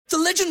The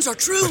legends are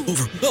true.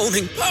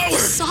 Overwhelming power!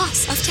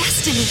 Sauce of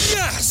destiny.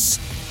 Yes!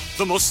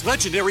 The most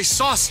legendary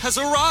sauce has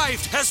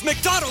arrived as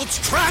McDonald's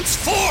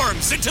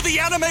transforms into the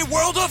anime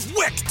world of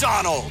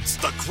WickDonald's.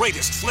 The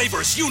greatest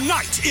flavors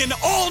unite in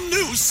all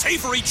new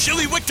savory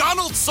chili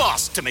McDonald's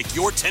sauce to make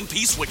your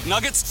 10-piece Wick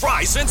Nuggets,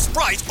 fries, and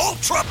Sprite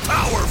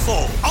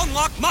ultra-powerful.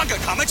 Unlock manga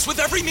comics with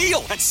every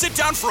meal and sit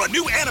down for a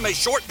new anime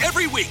short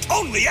every week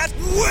only at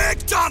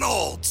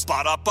WickDonald's.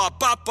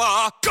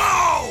 Ba-da-ba-ba-ba,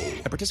 go!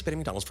 At participating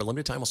McDonald's for a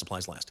limited time while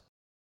supplies last.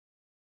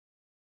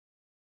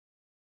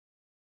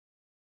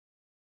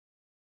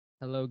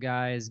 Hello,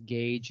 guys.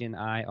 Gage and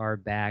I are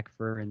back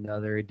for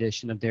another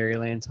edition of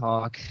Dairyland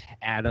Talk.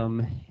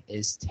 Adam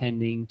is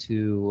tending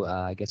to,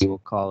 I guess we'll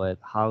call it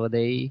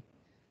holiday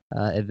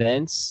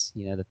events.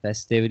 You know, the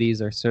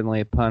festivities are certainly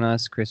upon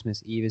us.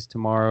 Christmas Eve is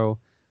tomorrow,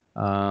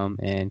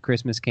 and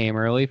Christmas came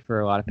early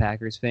for a lot of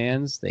Packers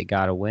fans. They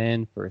got a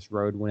win, first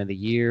road win of the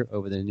year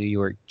over the New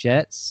York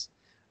Jets.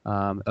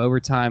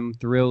 Overtime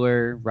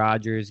thriller,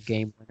 Rodgers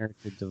game winner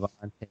to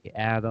Davante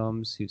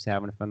Adams, who's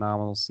having a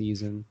phenomenal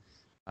season.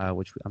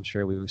 Which I'm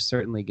sure we will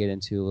certainly get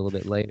into a little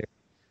bit later.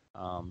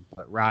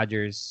 But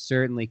Rodgers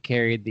certainly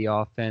carried the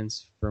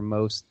offense for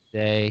most of the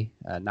day.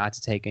 Not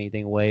to take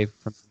anything away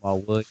from Jamal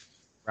Williams,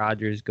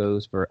 Rodgers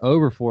goes for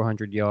over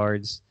 400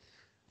 yards,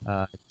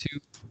 2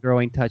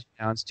 throwing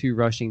touchdowns, 2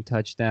 rushing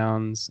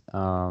touchdowns.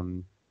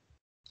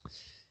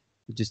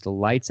 Just a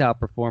lights-out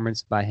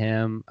performance by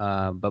him.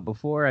 But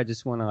before, I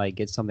just want to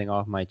get something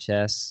off my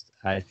chest.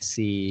 I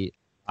see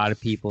a lot of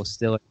people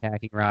still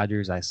attacking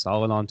Rodgers. I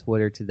saw it on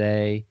Twitter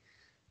today.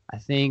 I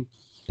think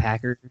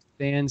Packers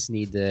fans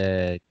need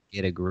to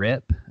get a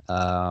grip.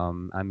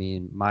 I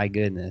mean, my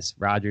goodness,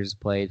 Rodgers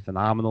played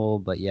phenomenal,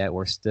 but yet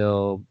we're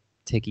still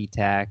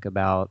ticky-tack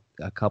about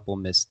a couple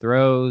missed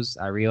throws.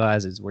 I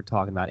realize we're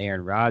talking about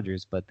Aaron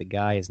Rodgers, but the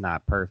guy is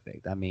not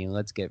perfect. I mean,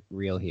 let's get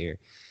real here.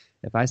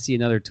 If I see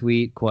another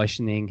tweet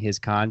questioning his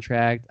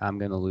contract, I'm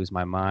going to lose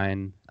my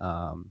mind.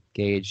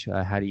 Gage,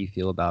 how do you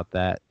feel about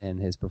that and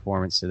his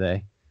performance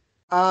today?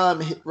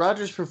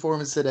 Rodgers'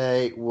 performance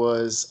today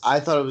I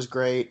thought it was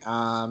great.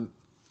 I'm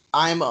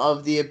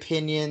of the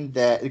opinion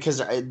that,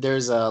 because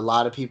there's a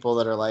lot of people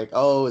that are like,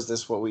 oh, is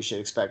this what we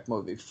should expect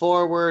moving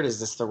forward? Is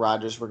this the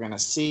Rodgers we're going to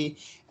see?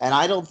 And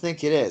I don't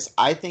think it is.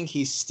 I think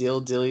he's still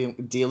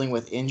dealing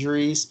with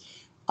injuries.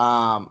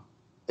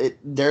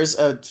 There's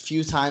a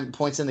few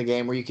points in the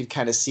game where you could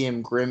kind of see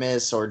him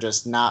grimace or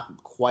just not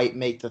quite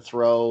make the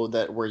throw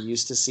that we're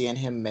used to seeing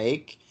him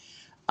make.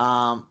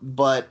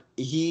 But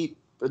he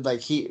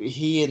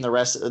and the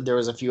rest, there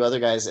was a few other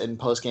guys in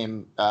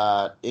post-game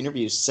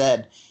interviews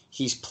said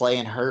he's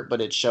playing hurt,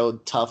 but it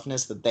showed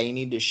toughness that they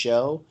need to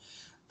show.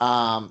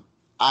 I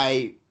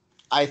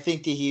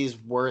think that he's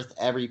worth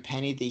every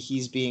penny that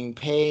he's being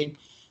paid.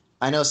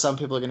 I know some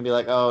people are going to be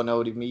like, oh,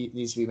 no, he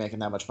needs to be making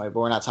that much money, but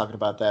we're not talking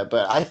about that.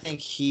 But I think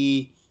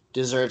he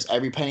deserves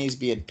every penny he's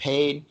being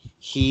paid.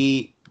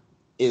 He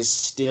is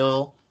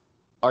still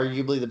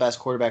arguably the best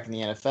quarterback in the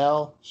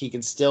NFL. He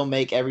can still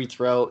make every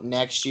throw.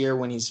 Next year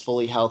when he's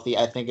fully healthy,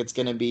 I think it's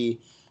going to be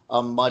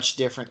a much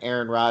different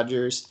Aaron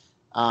Rodgers.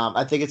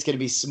 I think it's going to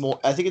be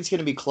I think it's going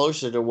to be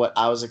closer to what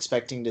I was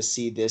expecting to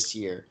see this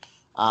year.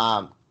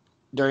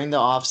 During the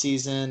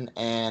offseason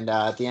and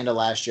at the end of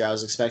last year, I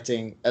was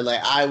expecting,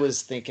 I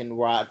was thinking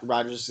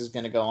Rodgers is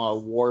going to go on a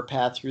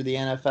warpath through the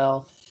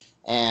NFL.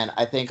 And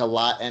I think the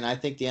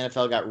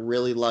NFL got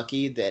really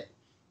lucky that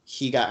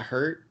he got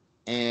hurt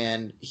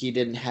and he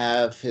didn't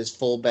have his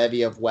full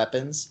bevy of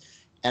weapons.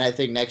 And I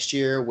think next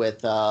year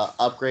with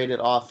upgraded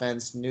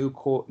offense, new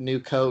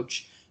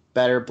coach,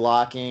 better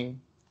blocking,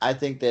 I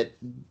think that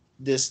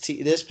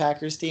this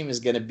Packers team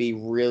is going to be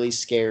really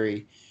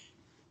scary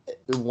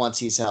once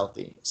he's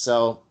healthy.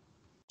 So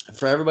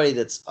for everybody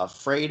that's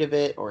afraid of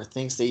it or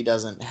thinks that he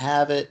doesn't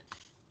have it,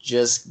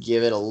 just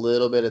give it a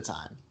little bit of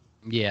time.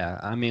 Yeah,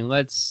 I mean,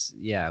 let's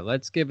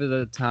give it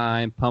a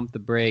time, pump the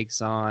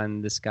brakes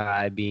on this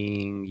guy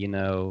being,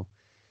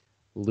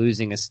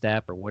 losing a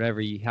step or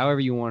however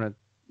you want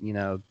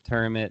to,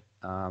 term it.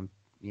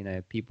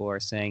 People are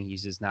saying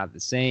he's just not the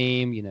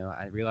same.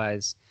 I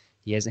realize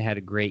he hasn't had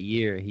a great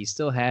year. He's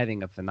still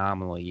having a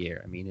phenomenal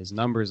year. I mean, his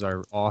numbers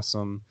are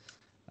awesome.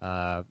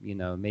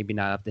 Maybe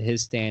not up to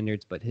his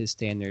standards, but his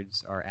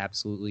standards are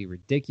absolutely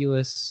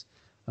ridiculous.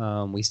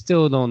 We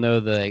still don't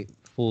know the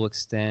full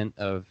extent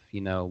of,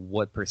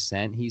 what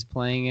percent he's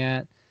playing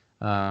at.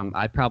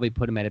 I'd probably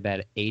put him at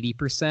about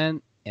 80%,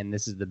 and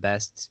this is the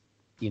best,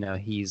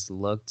 he's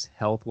looked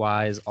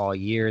health-wise all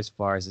year as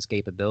far as his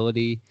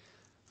capability.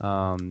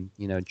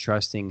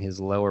 Trusting his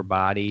lower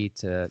body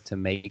to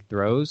make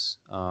throws.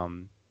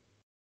 And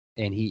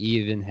he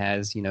even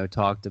has,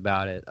 talked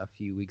about it a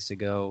few weeks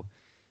ago,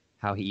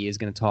 how he is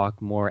going to talk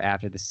more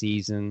after the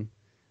season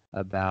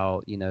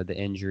about, the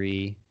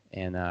injury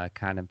and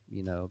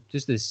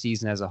just the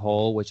season as a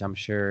whole, which I'm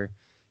sure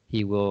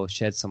he will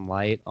shed some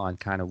light on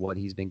kind of what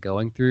he's been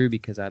going through,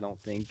 because I don't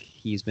think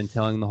he's been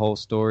telling the whole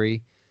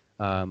story.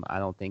 I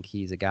don't think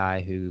he's a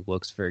guy who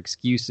looks for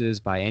excuses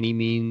by any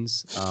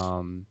means.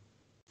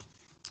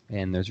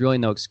 And there's really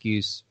no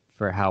excuse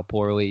for how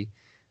poorly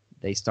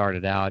they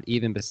started out,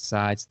 even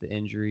besides the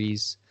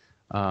injuries.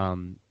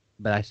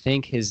 But I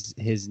think his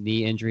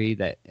knee injury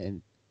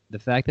and the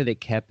fact that it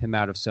kept him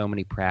out of so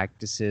many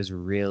practices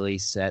really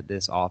set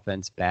this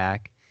offense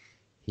back.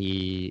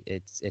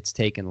 It's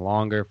taken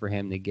longer for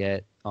him to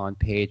get on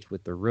page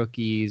with the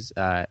rookies,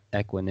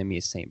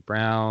 Equanimeous St.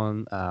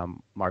 Brown,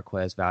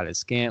 Marquez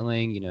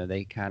Valdes-Scantling.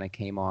 They kind of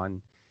came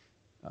on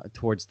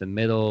towards the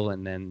middle,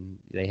 and then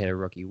they hit a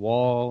rookie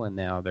wall, and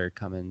now they're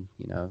coming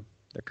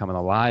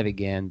alive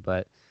again.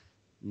 But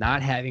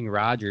not having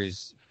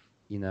Rodgers,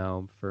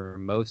 for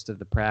most of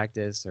the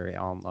practice or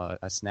on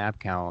a snap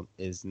count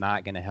is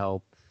not going to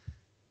help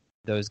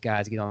those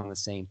guys get on the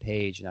same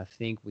page. And I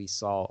think we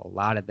saw a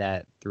lot of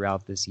that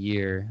throughout this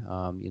year.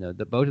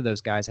 Both of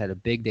those guys had a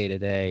big day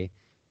today,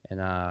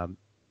 and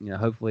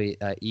hopefully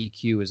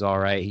EQ is all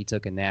right. He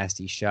took a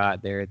nasty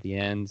shot there at the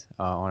end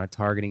on a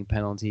targeting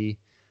penalty.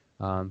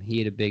 He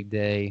had a big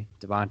day.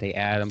 Davante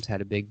Adams had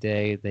a big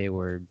day. They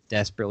were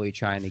desperately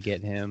trying to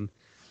get him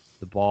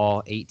the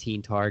ball.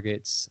 18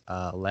 targets,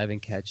 11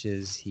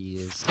 catches. He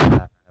is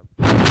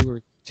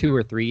two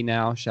or three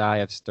now shy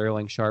of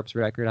Sterling Sharp's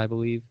record, I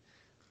believe.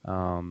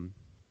 He'll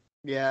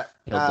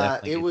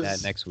definitely get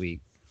that next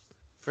week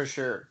for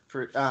sure.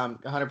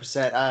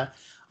 100%.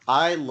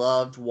 I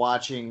loved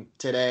watching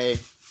today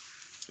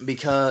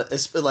because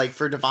it's like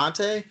for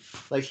Davante,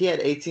 like he had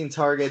 18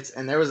 targets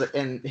and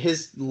and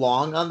his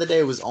long on the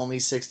day was only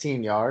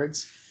 16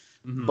 yards.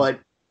 Mm-hmm. But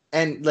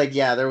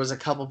there was a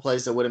couple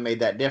plays that would have made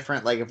that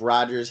different. Like if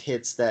Rodgers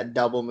hits that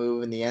double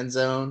move in the end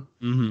zone.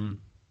 Mm-hmm.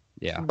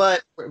 Yeah.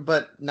 But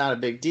not a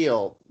big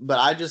deal. But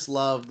I just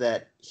love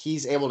that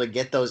he's able to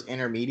get those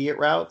intermediate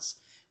routes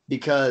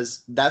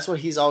because that's what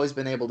he's always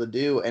been able to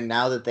do. And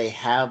now that they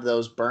have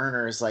those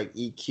burners like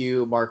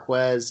EQ,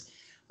 Marquez,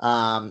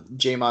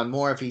 Jamon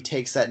Moore, if he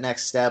takes that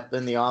next step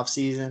in the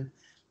offseason,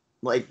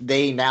 like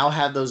they now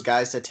have those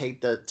guys to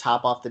take the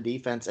top off the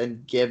defense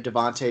and give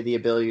Davante the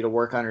ability to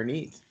work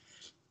underneath.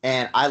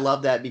 And I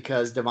love that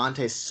because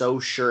Davante's so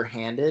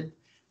sure-handed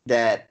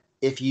that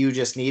if you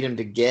just need him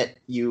to get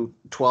you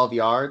 12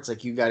 yards,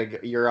 like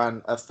you're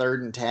on a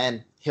 3rd and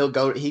 10,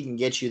 he can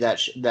get you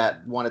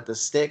that one at the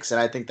sticks.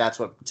 And I think that's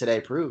what today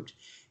proved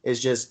is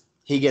just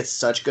he gets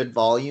such good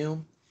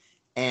volume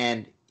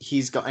and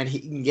he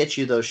can get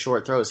you those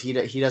short throws. He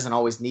doesn't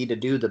always need to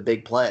do the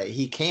big play.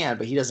 He can,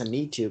 but he doesn't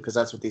need to because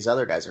that's what these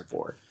other guys are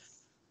for.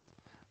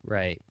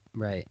 Right.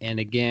 And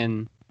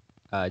again,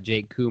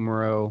 Jake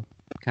Kumaro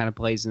kind of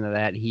plays into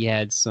that. He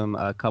had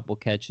a couple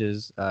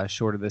catches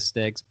short of the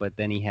sticks, but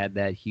then he had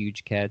that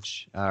huge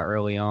catch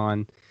early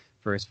on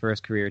for his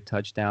first career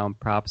touchdown.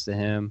 Props to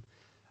him.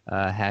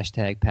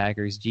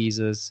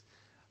 #PackersJesus.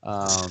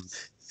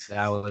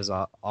 That was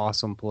an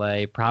awesome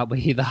play.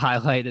 Probably the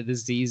highlight of the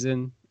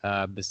season.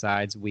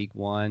 Besides week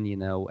 1,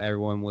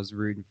 everyone was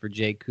rooting for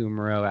Jake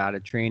Kumaro out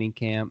of training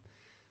camp.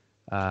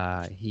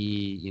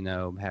 He,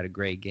 had a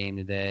great game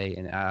today,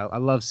 and I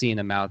love seeing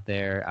him out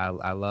there.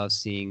 I love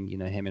seeing,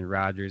 him and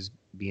Rodgers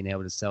being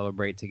able to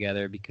celebrate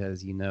together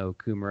because,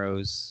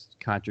 Kumaro's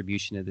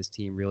contribution to this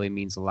team really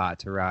means a lot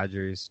to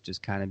Rodgers,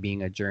 just kind of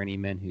being a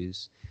journeyman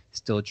who's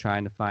still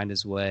trying to find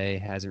his way,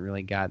 hasn't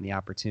really gotten the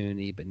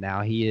opportunity, but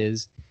now he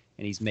is,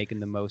 and he's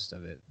making the most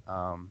of it.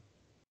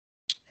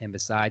 And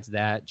besides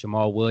that,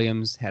 Jamal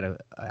Williams had an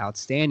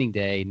outstanding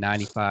day,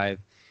 95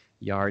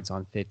 yards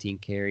on 15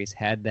 carries,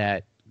 had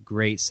that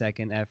great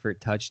second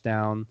effort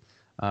touchdown.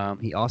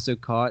 He also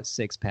caught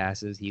 6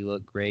 passes. He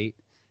looked great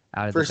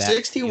out of the backfield.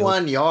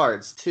 61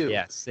 yards too.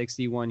 Yeah,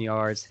 61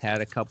 yards.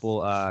 Had a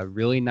couple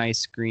really nice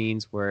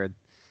screens where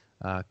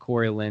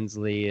Corey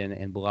Linsley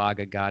and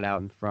Bulaga got out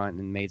in front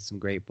and made some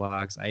great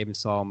blocks. I even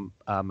saw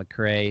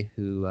McCray,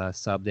 who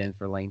subbed in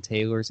for Lane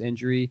Taylor's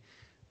injury.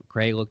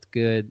 McCray looked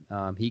good.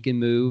 He can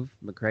move.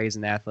 McCray's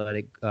an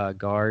athletic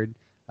guard.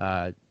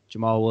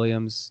 Jamal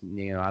Williams,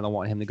 I don't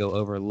want him to go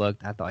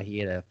overlooked. I thought he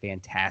had a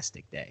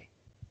fantastic day.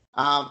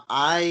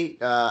 I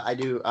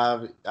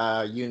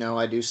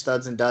do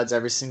studs and duds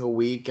every single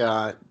week.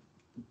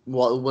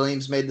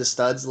 Williams made the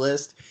studs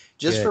list.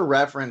 Just for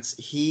reference,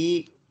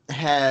 he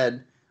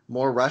had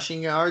more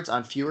rushing yards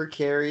on fewer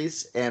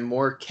carries and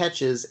more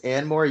catches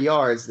and more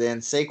yards than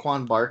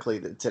Saquon Barkley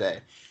did today.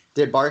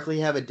 Did Barkley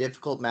have a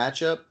difficult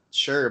matchup?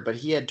 Sure, but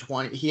he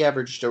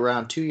averaged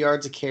around 2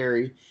 yards a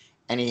carry,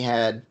 and he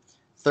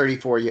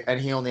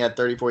only had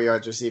 34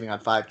 yards receiving on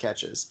 5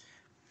 catches.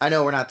 I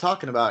know we're not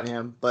talking about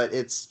him, but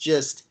it's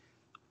just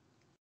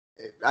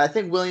I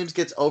think Williams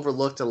gets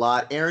overlooked a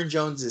lot. Aaron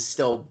Jones is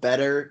still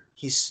better.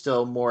 He's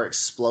still more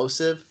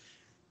explosive,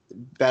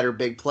 better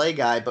big play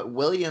guy. But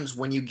Williams,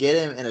 when you get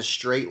him in a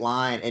straight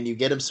line and you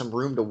get him some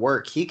room to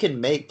work, he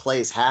can make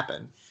plays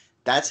happen.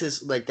 That's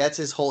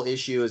his whole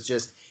issue is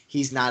just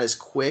he's not as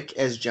quick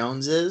as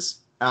Jones is.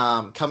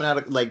 Coming out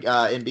of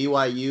in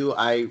BYU,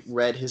 I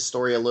read his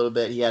story a little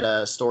bit. He had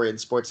a story in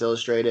Sports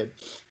Illustrated.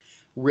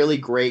 Really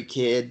great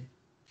kid.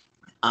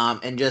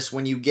 And just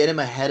when you get him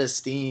ahead of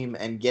steam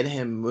and get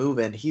him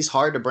moving, he's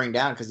hard to bring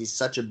down because he's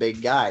such a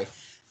big guy.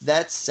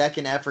 that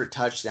second effort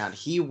touchdown,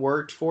 he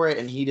worked for it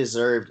and he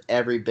deserved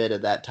every bit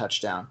of that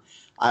touchdown.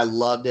 I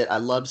loved it. I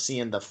loved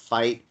seeing the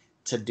fight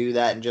to do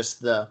that and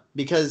just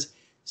because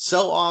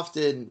so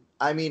often,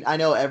 I mean, I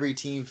know every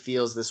team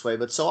feels this way,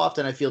 but so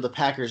often I feel the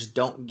Packers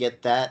don't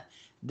get that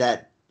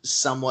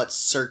somewhat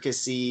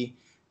circusy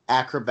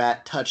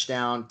acrobat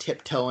touchdown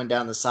tiptoeing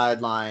down the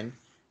sideline.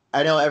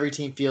 I know every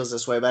team feels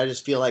this way, but I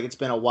just feel like it's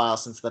been a while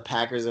since the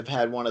Packers have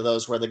had one of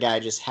those where the guy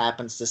just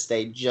happens to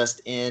stay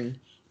just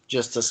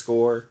to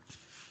score.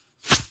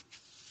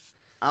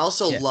 I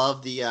also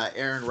love the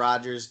Aaron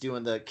Rodgers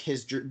doing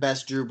his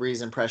best Drew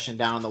Brees impression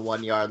down on the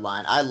 1 yard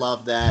line. I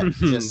love that.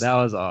 That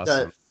was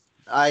awesome.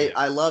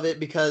 I love it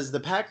because the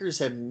Packers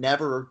have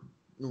never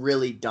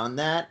really done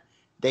that.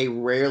 They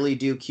rarely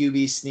do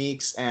QB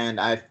sneaks, and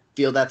I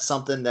feel that's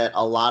something that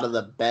a lot of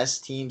the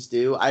best teams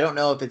do. I don't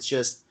know if it's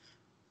just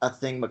a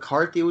thing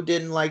McCarthy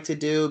didn't like to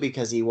do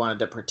because he wanted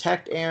to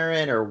protect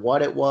Aaron or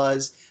what it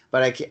was,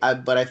 but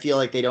I feel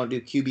like they don't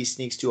do QB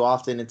sneaks too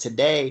often. And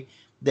today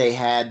they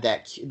had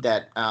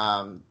the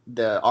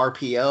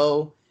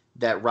RPO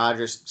that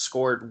Rodgers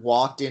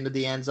walked into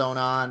the end zone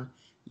on.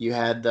 You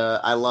had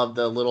I love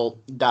the little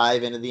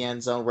dive into the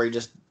end zone where he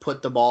just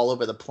put the ball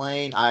over the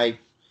plane. I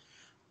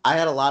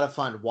had a lot of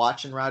fun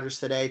watching Rodgers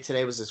today.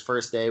 Today was his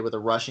first day with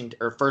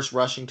first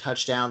rushing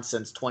touchdown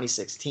since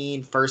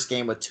 2016. First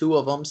game with 2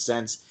 of them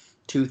since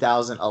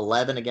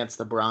 2011 against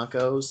the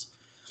Broncos.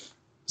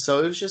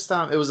 So it was just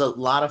it was a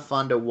lot of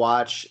fun to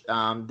watch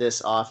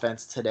this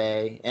offense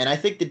today. And I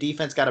think the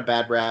defense got a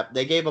bad rap.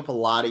 They gave up a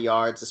lot of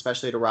yards,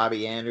 especially to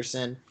Robbie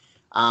Anderson.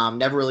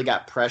 Never really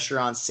got pressure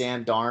on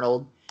Sam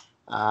Darnold.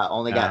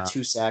 Only got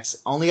 2 sacks.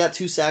 Only got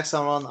 2 sacks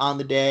on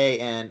the day,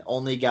 and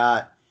only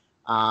got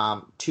 2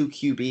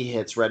 QB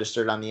hits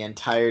registered on the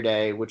entire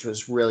day, which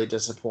was really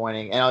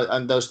disappointing.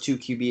 And those 2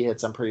 QB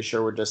hits, I'm pretty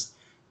sure were just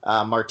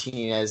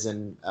Martinez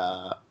and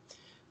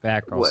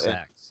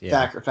sacks.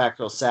 Yeah.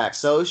 Factual sacks.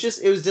 So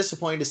it was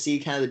disappointing to see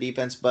kind of the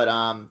defense,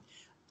 but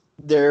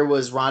there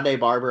was Rondé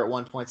Barber at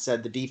one point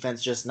said the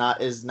defense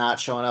is not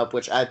showing up,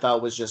 which I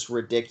thought was just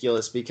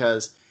ridiculous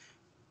because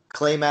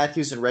Clay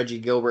Matthews and Reggie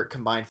Gilbert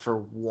combined for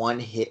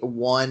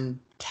 1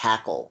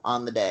 tackle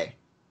on the day.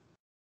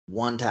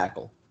 1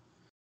 tackle.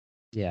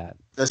 Yeah.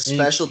 The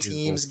special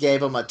teams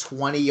gave him an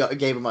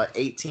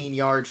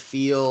 18-yard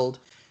field.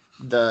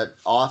 The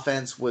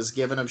offense was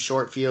giving him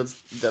short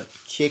fields. The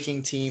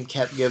kicking team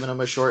kept giving him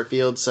a short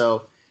field.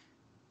 So,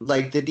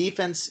 like, the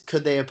defense,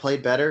 could they have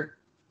played better?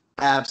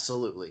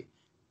 Absolutely.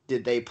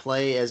 Did they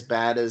play as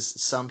bad as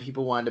some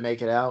people wanted to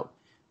make it out?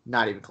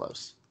 Not even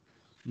close.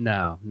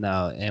 No.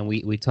 And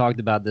we talked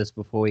about this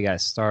before we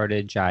got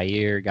started.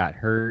 Jair got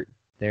hurt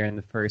there in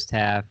the first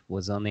half,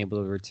 was unable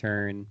to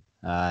return.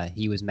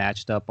 He was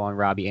matched up on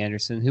Robbie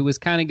Anderson, who was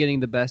kind of getting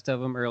the best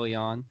of him early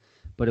on,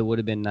 but it would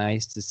have been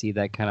nice to see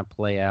that kind of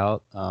play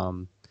out.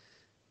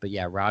 But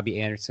yeah,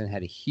 Robbie Anderson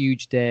had a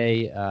huge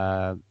day,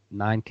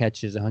 9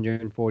 catches,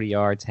 140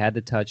 yards, had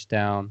the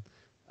touchdown.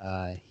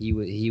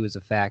 He was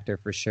a factor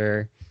for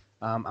sure.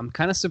 I'm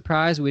kind of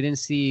surprised we didn't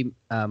see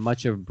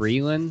much of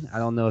Breeland. I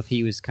don't know if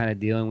he was kind of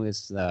dealing with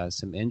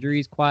some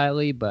injuries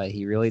quietly, but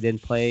he really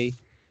didn't play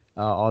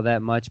all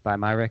that much by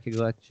my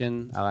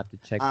recollection. I'll have to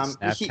check the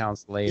snap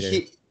counts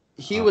later.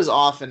 He was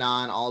off and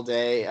on all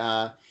day.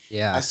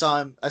 Yeah, I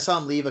saw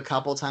him leave a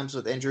couple times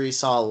with injuries.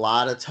 Saw a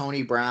lot of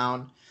Tony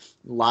Brown,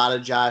 a lot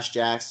of Josh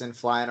Jackson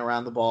flying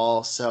around the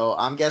ball. So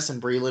I'm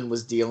guessing Breeland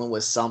was dealing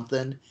with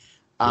something.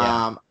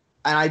 Yeah.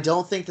 And I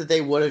don't think that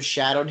they would have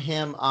shadowed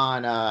him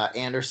on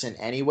Anderson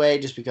anyway,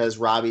 just because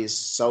Robbie is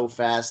so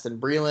fast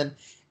and Breeland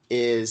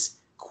is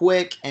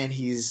quick and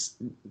he's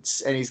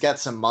got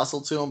some muscle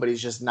to him, but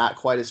he's just not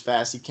quite as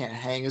fast. He can't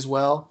hang as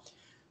well.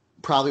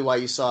 Probably why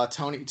you saw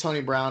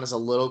Tony Brown is a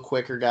little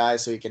quicker guy,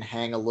 so he can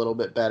hang a little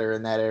bit better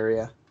in that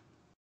area.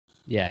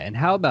 Yeah, and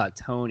how about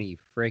Tony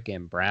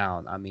freaking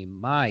Brown? I mean,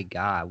 my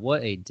God,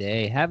 what a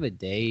day. Have a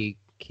day,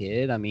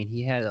 kid. I mean,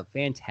 he had a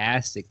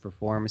fantastic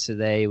performance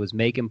today. He was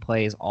making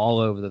plays all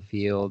over the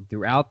field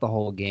throughout the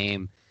whole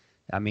game.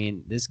 I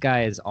mean, this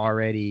guy is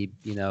already,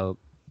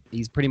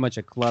 he's pretty much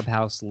a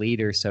clubhouse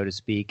leader, so to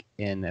speak,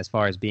 in as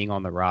far as being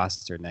on the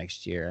roster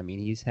next year. I mean,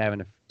 he's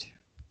having a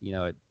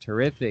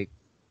terrific,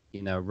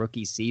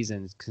 rookie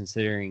season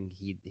considering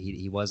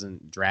he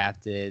wasn't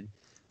drafted.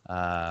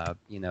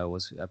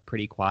 Was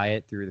pretty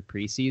quiet through the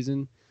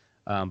preseason,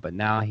 but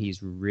now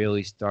he's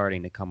really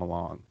starting to come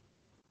along.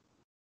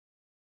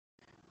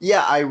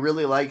 Yeah, I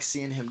really like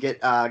seeing him get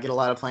a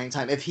lot of playing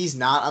time. If he's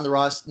not on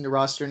the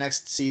roster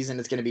next season,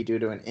 it's going to be due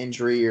to an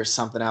injury or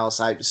something else.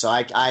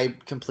 I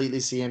completely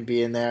see him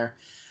being there.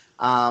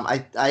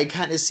 I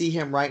kind of see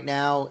him right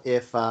now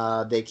if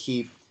they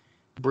keep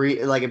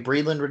if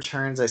Breeland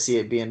returns, I see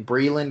it being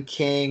Breeland,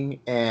 King,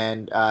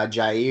 and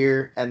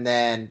Jair, and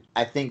then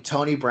I think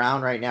Tony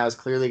Brown right now has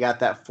clearly got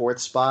that 4th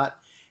spot.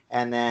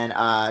 And then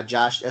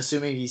Josh,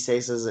 assuming he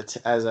stays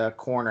as a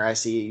corner, I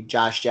see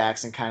Josh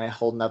Jackson kind of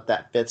holding up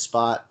that 5th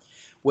spot,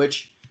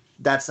 which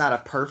that's not a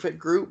perfect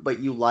group, but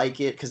you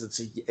like it because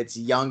it's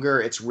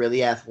younger, it's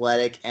really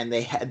athletic, and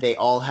they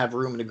all have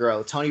room to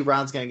grow. Tony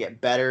Brown's going to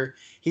get better.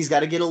 He's got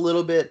to get a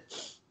little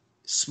bit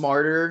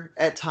smarter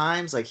at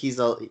times. Like he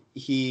had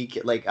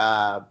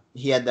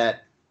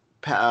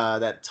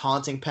that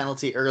taunting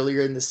penalty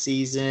earlier in the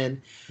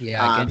season.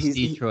 Yeah, against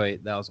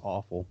Detroit, that was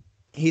awful.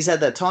 He's had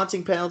that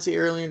taunting penalty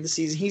earlier in the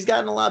season. He's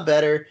gotten a lot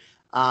better,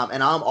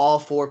 and I'm all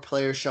for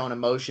players showing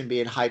emotion,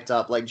 being hyped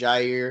up, like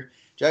Jair.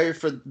 Jair,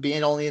 for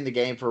being only in the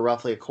game for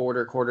roughly a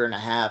quarter and a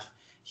half,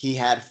 he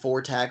had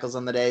 4 tackles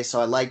on the day. So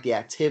I like the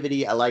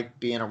activity. I like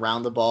being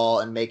around the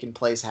ball and making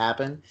plays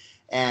happen.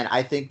 And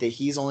I think that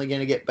he's only going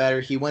to get better.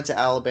 He went to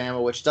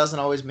Alabama, which doesn't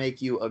always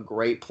make you a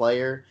great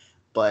player,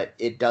 but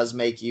it does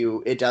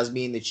mean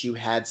that you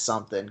had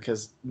something,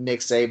 because Nick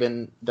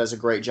Saban does a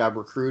great job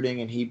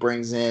recruiting, and he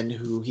brings in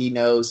who he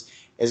knows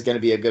is going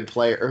to be a good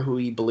player, or who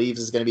he believes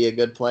is going to be a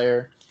good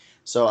player.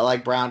 So I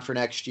like Brown for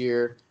next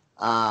year.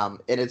 And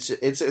it's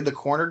the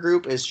corner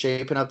group is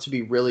shaping up to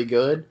be really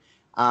good,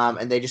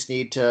 and they just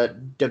need to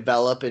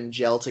develop and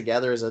gel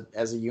together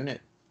as a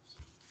unit.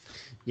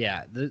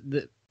 Yeah,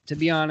 to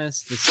be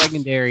honest, the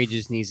secondary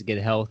just needs to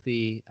get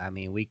healthy. I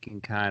mean, we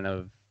can kind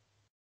of,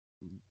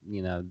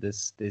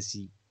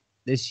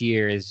 this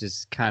year has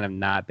just kind of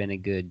not been a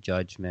good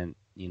judgment,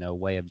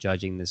 way of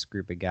judging this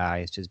group of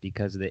guys, just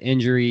because of the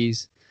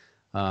injuries.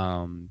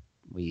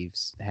 We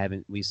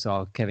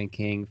saw Kevin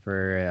King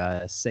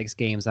for 6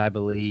 games, I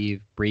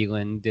believe.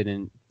 Breeland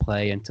didn't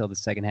play until the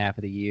second half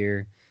of the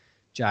year.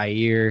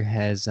 Jair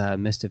has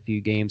missed a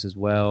few games as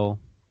well.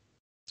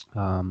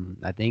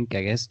 I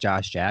guess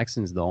Josh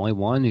Jackson's the only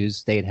one who's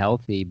stayed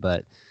healthy,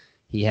 but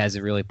he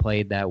hasn't really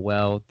played that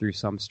well through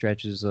some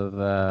stretches of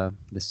the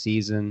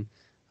season.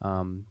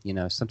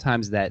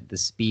 Sometimes the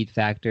speed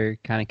factor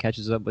kind of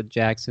catches up with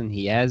Jackson.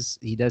 He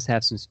does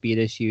have some speed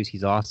issues.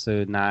 He's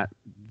also not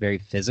very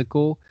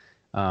physical.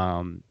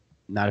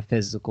 Not a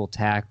physical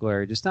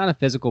tackler, just not a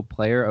physical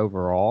player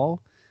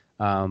overall.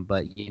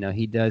 But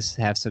he does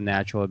have some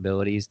natural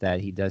abilities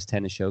that he does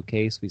tend to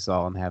showcase. We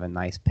saw him have a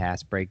nice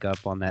pass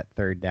breakup on that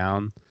third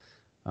down.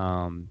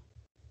 I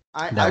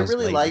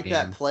really like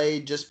that play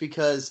just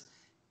because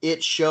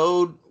it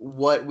showed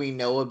what we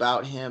know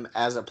about him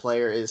as a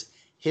player is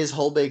his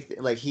whole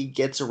he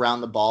gets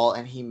around the ball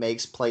and he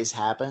makes plays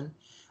happen.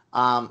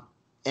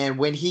 And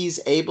when he's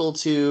able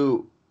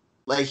to,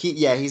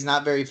 he's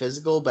not very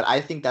physical, but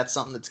I think that's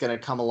something that's going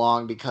to come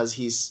along because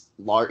he's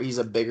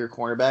a bigger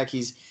cornerback.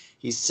 He's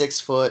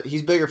 6 foot.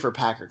 He's bigger for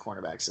Packer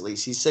cornerbacks, at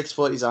least. He's 6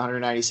 foot. He's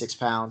 196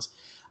 pounds.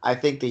 I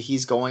think that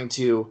he's going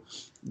to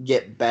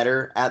get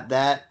better at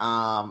that.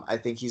 I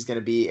think he's going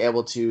to be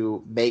able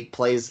to make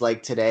plays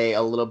like today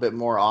a little bit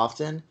more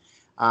often.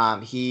 All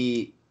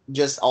he's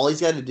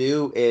got to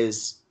do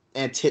is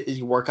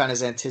work on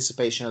his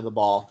anticipation of the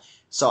ball.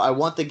 So I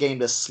want the game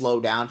to slow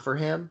down for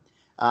him.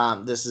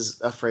 This is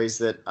a phrase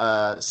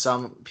that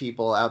some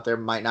people out there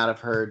might not have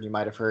heard. You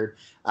might have heard.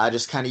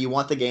 You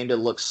want the game to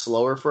look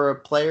slower for a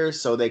player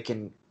so they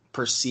can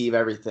perceive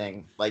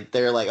everything. Like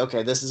they're like,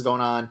 okay, this is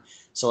going on,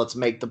 so let's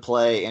make the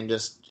play and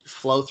just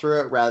flow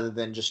through it rather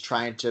than just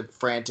trying to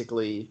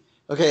frantically,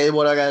 okay,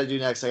 what do I got to do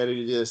next? I got to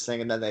do this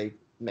thing, and then they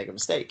make a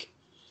mistake.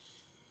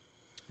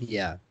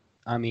 Yeah.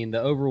 I mean,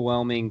 the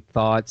overwhelming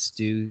thoughts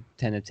do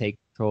tend to take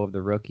control of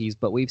the rookies,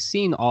 but we've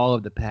seen all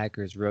of the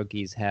Packers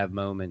rookies have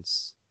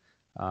moments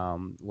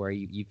where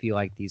you feel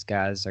like these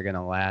guys are going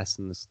to last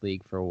in this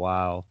league for a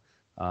while,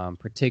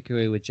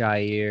 particularly with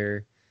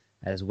Jair,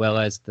 as well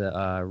as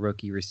the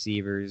rookie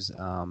receivers,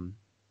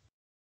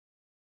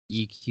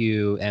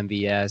 EQ,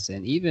 MVS,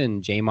 and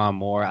even Jamon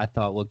Moore, I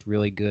thought looked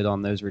really good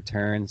on those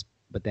returns,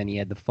 but then he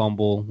had the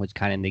fumble, which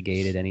kind of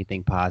negated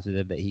anything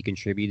positive that he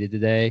contributed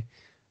today.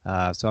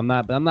 So I'm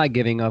not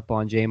giving up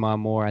on Jamon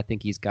Moore. I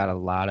think he's got a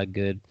lot of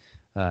good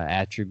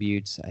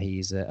attributes.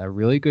 He's a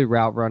really good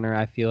route runner,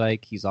 I feel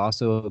like. He's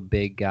also a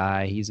big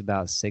guy. He's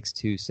about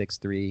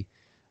 6'2",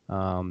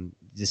 6'3",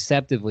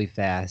 deceptively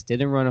fast.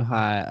 Didn't run a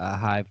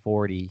high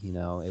 40.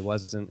 It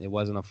wasn't a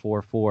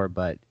 4.4,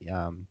 but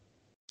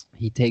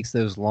he takes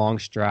those long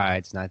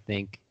strides, and I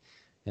think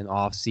in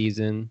off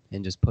season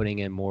and just putting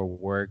in more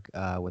work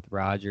with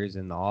Rodgers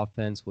and the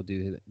offense will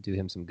do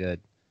him some good.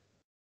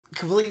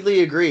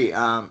 Completely agree.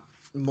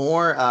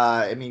 Moore,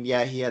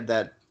 he had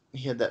that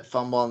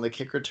fumble on the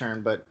kick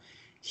return, but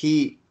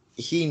he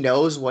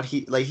knows what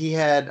he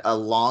had a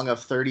long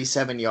of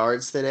 37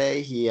 yards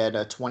today. He had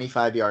a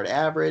 25-yard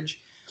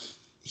average.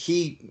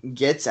 He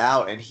gets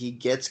out and he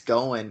gets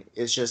going.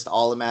 It's just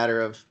a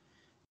matter of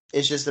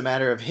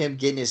him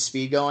getting his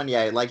speed going.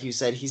 Yeah, like you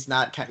said, he's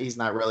not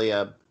really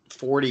a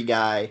 40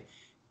 guy.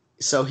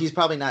 So he's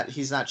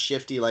not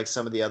shifty like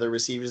some of the other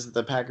receivers that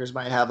the Packers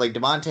might have. Like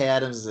Devontae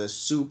Adams is a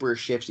super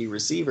shifty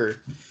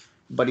receiver,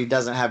 but he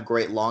doesn't have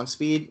great long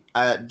speed.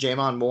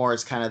 Jamon Moore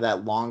is kind of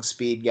that long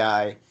speed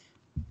guy.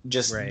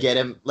 Get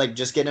him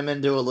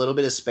into a little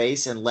bit of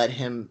space and let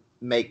him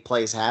make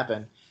plays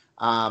happen.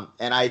 And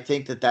I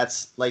think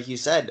that's like you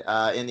said,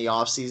 in the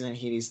offseason,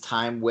 he needs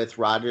time with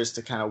Rodgers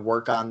to kind of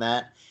work on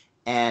that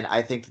and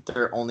I think that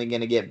they're only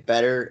going to get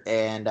better.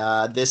 And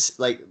this,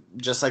 like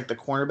just like the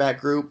cornerback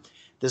group,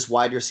 this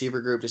wide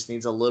receiver group just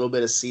needs a little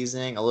bit of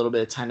seasoning, a little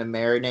bit of time to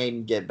marinate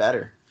and get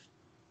better.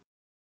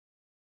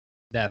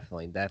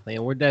 Definitely,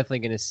 and we're definitely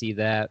going to see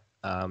that.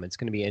 It's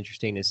going to be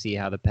interesting to see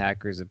how the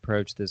Packers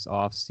approach this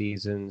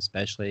offseason,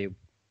 especially,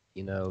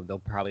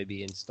 they'll probably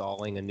be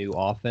installing a new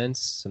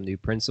offense, some new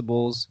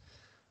principles.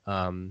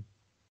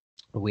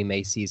 We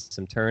may see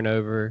some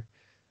turnover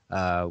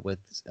with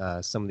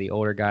some of the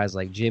older guys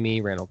like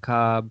Jimmy, Randall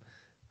Cobb,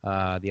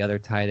 the other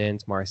tight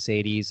ends,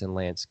 Mercedes and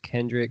Lance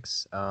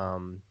Kendricks.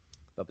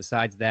 But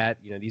besides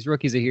that, these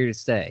rookies are here to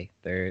stay.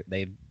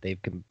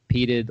 They've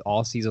competed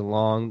all season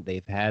long.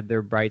 They've had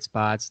their bright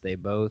spots.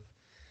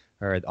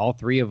 All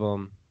three of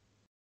them,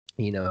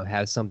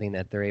 have something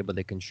that they're able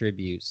to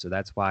contribute. So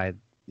that's why,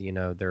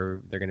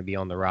 they're going to be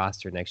on the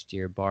roster next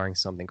year, barring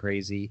something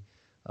crazy.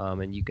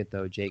 And you can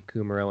throw Jake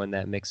Kumaro in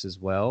that mix as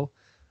well.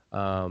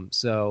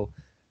 So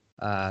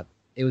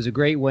it was a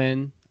great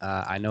win.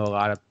 I know a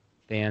lot of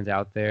fans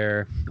out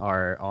there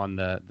are on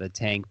the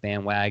tank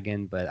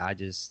bandwagon, but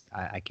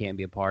I can't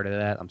be a part of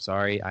that. I'm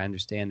sorry. I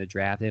understand the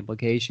draft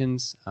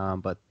implications,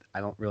 but I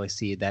don't really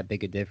see that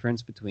big a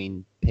difference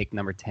between pick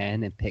number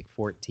 10 and pick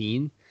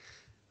 14.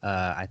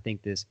 I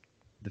think the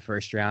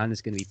first round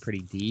is going to be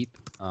pretty deep.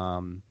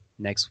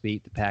 Next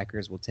week, the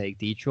Packers will take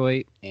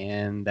Detroit,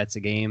 and that's a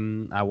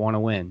game I want to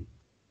win.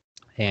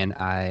 And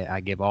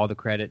I give all the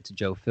credit to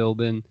Joe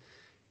Philbin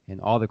and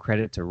all the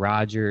credit to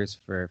Rodgers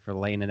for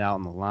laying it out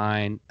on the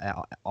line.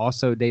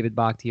 Also, David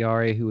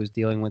Bakhtiari, who was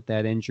dealing with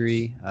that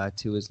injury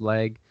to his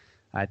leg.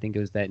 I think it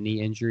was that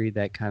knee injury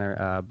that kind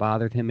of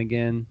bothered him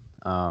again.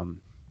 All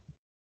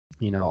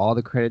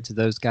the credit to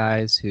those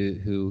guys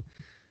who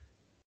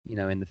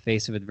in the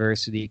face of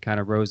adversity kind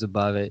of rose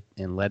above it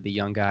and led the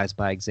young guys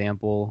by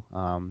example.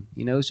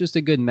 It was just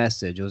a good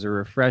message. It was a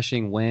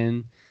refreshing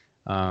win.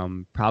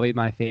 Probably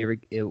my favorite.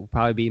 It will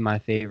probably be my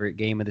favorite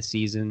game of the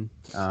season.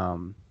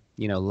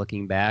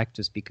 Looking back,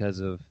 just because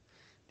of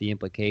the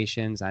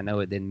implications. I know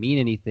it didn't mean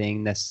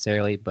anything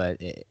necessarily,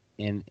 but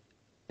and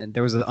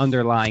there was an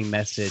underlying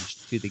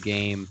message to the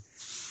game,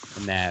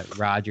 and that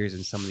Rodgers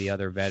and some of the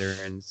other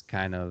veterans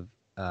kind of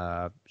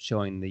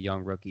showing the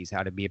young rookies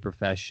how to be a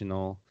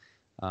professional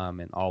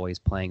and always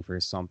playing for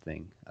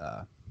something.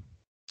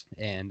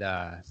 And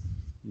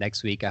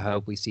next week, I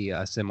hope we see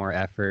a similar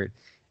effort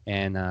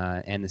and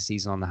end the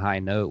season on the high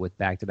note with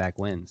back-to-back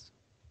wins.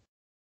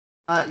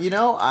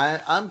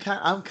 I'm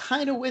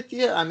kind of with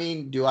you. I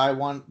mean, do I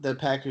want the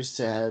Packers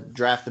to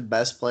draft the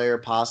best player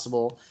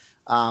possible,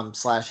 /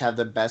 have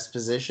the best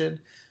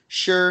position?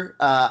 Sure.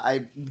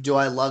 I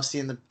love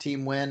seeing the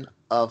team win?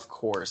 Of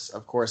course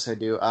I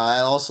do. I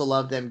also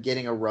love them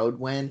getting a road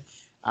win.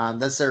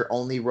 That's their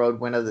only road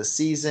win of the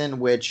season,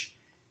 which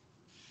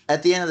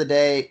at the end of the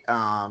day,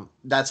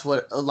 that's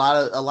what a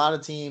lot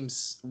of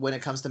teams, when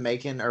it comes to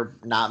making or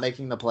not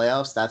making the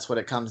playoffs, that's what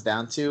it comes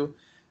down to.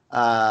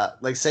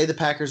 Like say the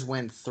Packers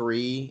win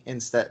three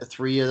of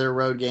their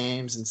road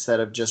games instead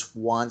of just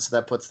one, so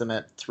that puts them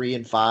at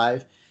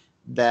 3-5.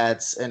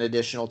 That's an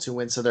additional 2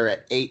 wins, so they're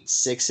at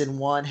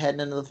 8-6-1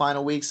 heading into the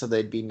final week. So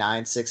they'd be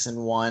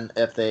 9-6-1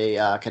 if they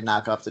could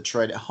knock off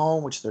Detroit at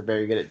home, which they're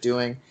very good at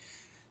doing.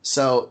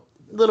 So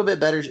a little bit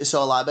better,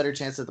 so a lot better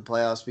chance at the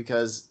playoffs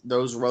because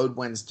those road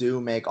wins do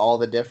make all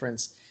the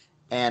difference.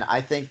 And I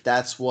think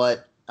that's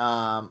what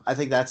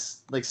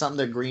that's like something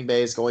that Green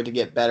Bay is going to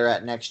get better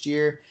at next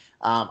year.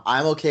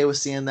 I'm okay with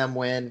seeing them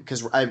win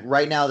because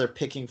right now they're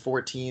picking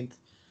 14th.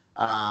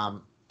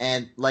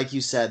 And like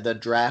you said, the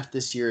draft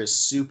this year is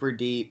super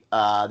deep.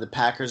 The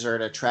Packers are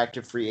an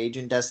attractive free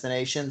agent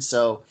destination.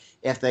 So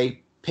if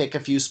they pick a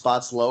few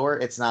spots lower,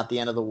 it's not the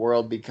end of the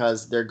world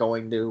because they're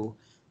going to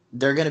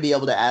be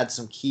able to add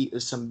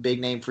some big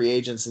name free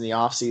agents in the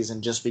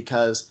offseason just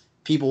because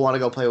people want to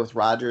go play with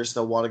Rodgers.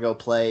 They'll want to go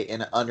play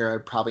under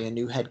a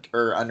new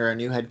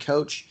head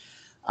coach.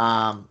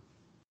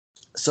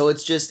 So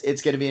it's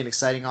going to be an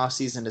exciting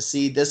offseason to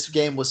see. This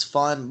game was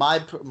fun.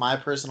 My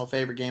personal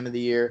favorite game of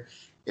the year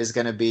is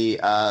going to be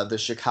the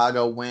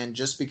Chicago win,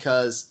 just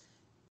because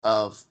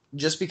of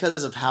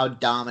how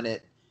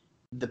dominant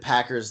the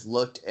Packers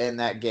looked in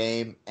that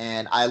game.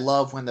 And I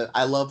love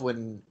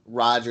when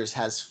Rodgers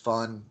has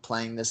fun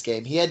playing this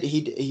game. He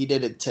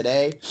did it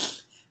today.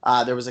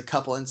 There was a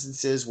couple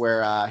instances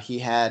where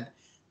he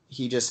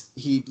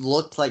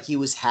looked like he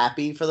was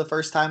happy for the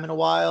first time in a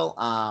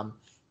while.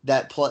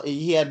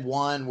 He had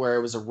one where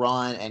it was a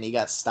run and he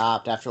got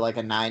stopped after like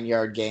a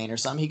 9-yard gain or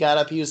something. He got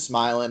up, he was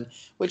smiling,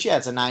 which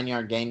it's a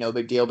 9-yard gain, no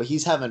big deal, but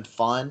he's having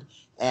fun.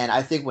 And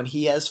I think when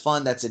he has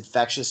fun, that's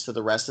infectious to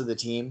the rest of the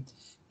team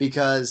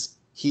because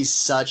he's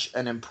such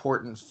an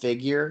important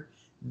figure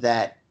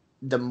that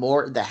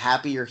the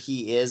happier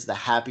he is, the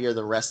happier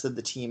the rest of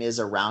the team is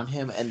around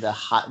him, and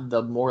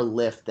the more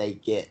lift they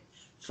get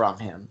from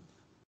him.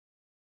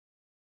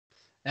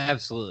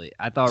 Absolutely.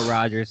 I thought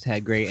Rodgers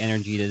had great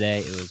energy today.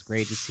 It was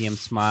great to see him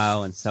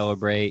smile and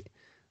celebrate.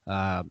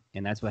 And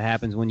that's what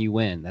happens when you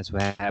win. That's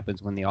what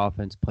happens when the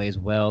offense plays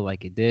well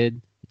like it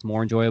did. it's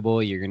more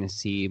enjoyable. You're going to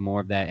see more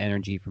of that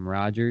energy from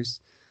Rodgers.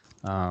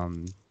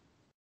 And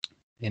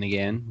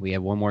again, we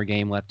have one more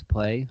game left to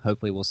play.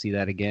 Hopefully we'll see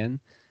that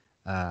again.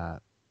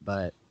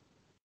 But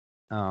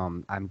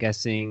I'm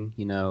guessing,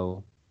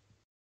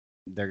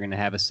 they're going to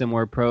have a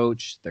similar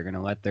approach. They're going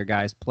to let their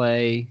guys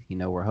play.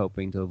 We're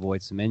hoping to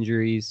avoid some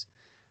injuries.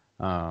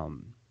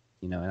 And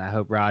I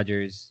hope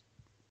Rodgers,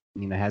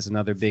 has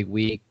another big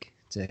week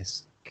to,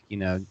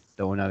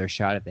 throw another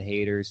shot at the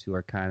haters who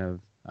are kind of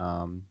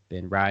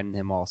been riding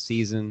him all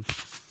season.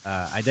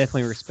 I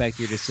definitely respect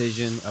your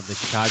decision of the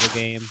Chicago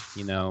game.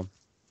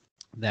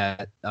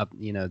 That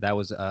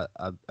was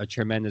a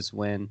tremendous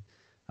win.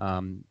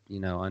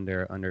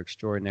 Under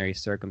extraordinary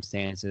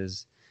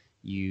circumstances.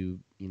 We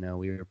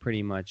were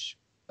pretty much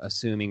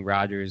assuming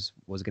Rodgers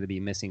was going to be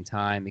missing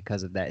time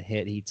because of that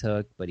hit he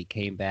took, but he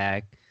came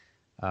back.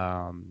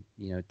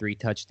 3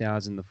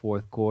 touchdowns in the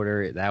fourth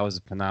quarter. That was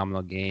a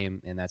phenomenal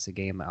game, and that's a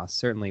game I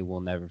certainly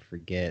will never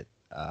forget.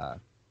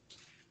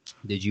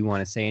 Did you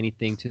want to say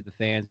anything to the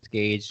fans,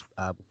 Gage,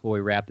 before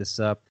we wrap this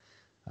up?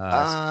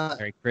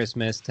 Merry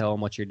Christmas. Tell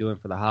them what you're doing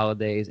for the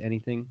holidays.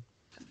 Anything?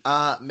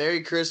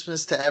 Merry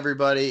Christmas to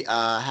everybody.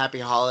 Happy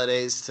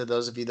holidays to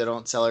those of you that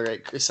don't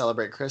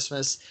celebrate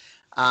Christmas.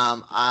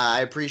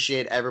 I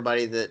appreciate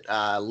everybody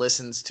that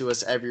listens to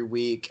us every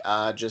week,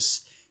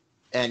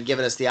 and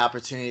giving us the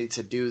opportunity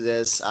to do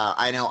this.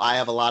 I know I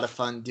have a lot of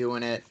fun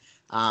doing it.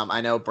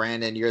 I know,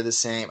 Brandon, you're the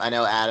same. I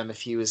know Adam,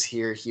 if he was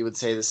here, he would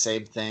say the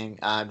same thing.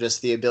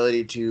 Just the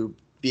ability to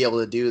be able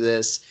to do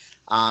this.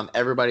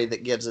 Everybody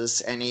that gives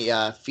us any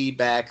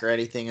feedback or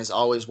anything is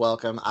always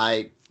welcome.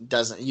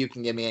 You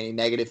can give me any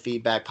negative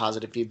feedback,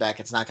 positive feedback.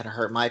 It's not going to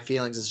hurt my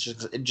feelings.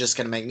 It's just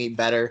going to make me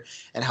better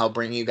and help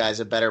bring you guys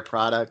a better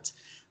product.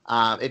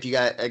 If you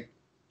guys,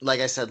 like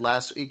I said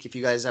last week, if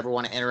you guys ever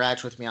want to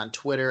interact with me on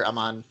Twitter, I'm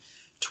on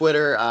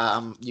Twitter.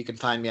 You can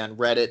find me on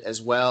Reddit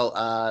as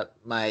well.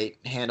 My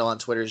handle on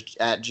Twitter is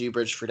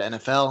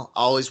 @GBridgeFordNFL.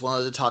 Always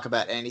wanted to talk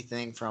about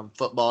anything from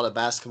football to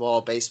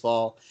basketball,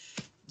 baseball.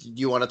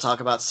 You want to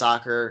talk about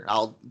soccer,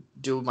 I'll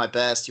do my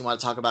best. You want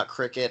to talk about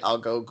cricket, I'll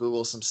go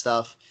Google some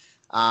stuff.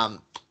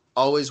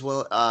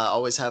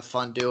 Always have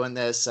fun doing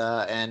this,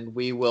 and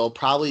we'll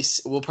probably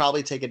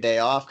take a day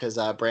off because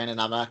Brandon,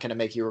 I'm not going to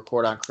make you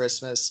record on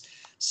Christmas,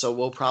 so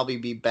we'll probably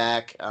be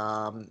back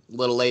a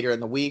little later in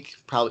the week.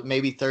 Probably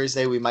maybe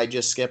Thursday. We might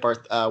just skip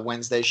our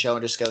Wednesday show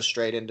and just go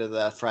straight into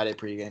the Friday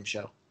pregame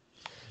show.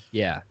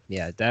 Yeah,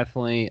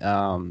 definitely.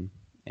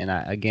 And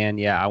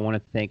I want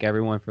to thank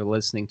everyone for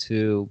listening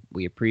too.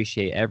 We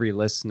appreciate every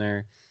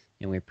listener,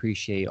 and we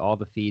appreciate all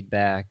the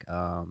feedback.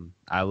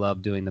 I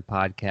love doing the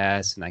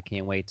podcast, and I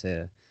can't wait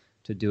to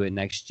do it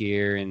next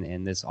year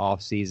and this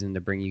off season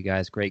to bring you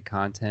guys great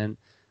content.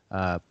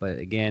 But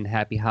again,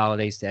 happy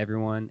holidays to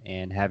everyone,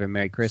 and have a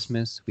Merry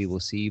Christmas. We will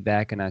see you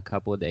back in a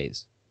couple of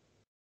days.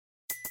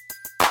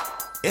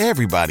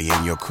 Everybody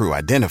in your crew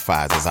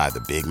identifies as either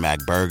Big Mac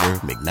Burger,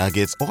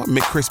 McNuggets, or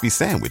McCrispy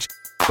Sandwich.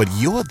 But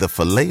you're the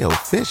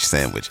Filet-O-Fish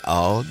Sandwich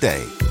all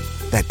day.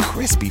 That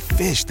crispy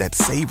fish, that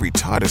savory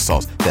tartar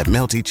sauce, that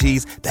melty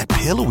cheese, that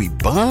pillowy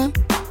bun.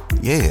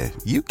 Yeah,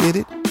 you get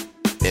it.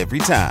 Every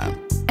time.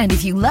 And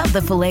if you love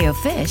the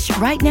Filet-O-Fish,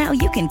 right now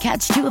you can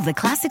catch 2 of the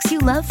classics you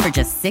love for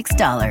just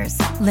 $6.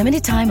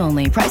 Limited time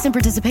only. Price and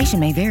participation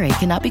may vary.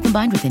 Cannot be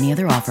combined with any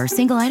other offer.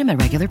 Single item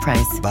at regular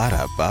price.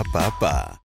 Ba-da-ba-ba-ba.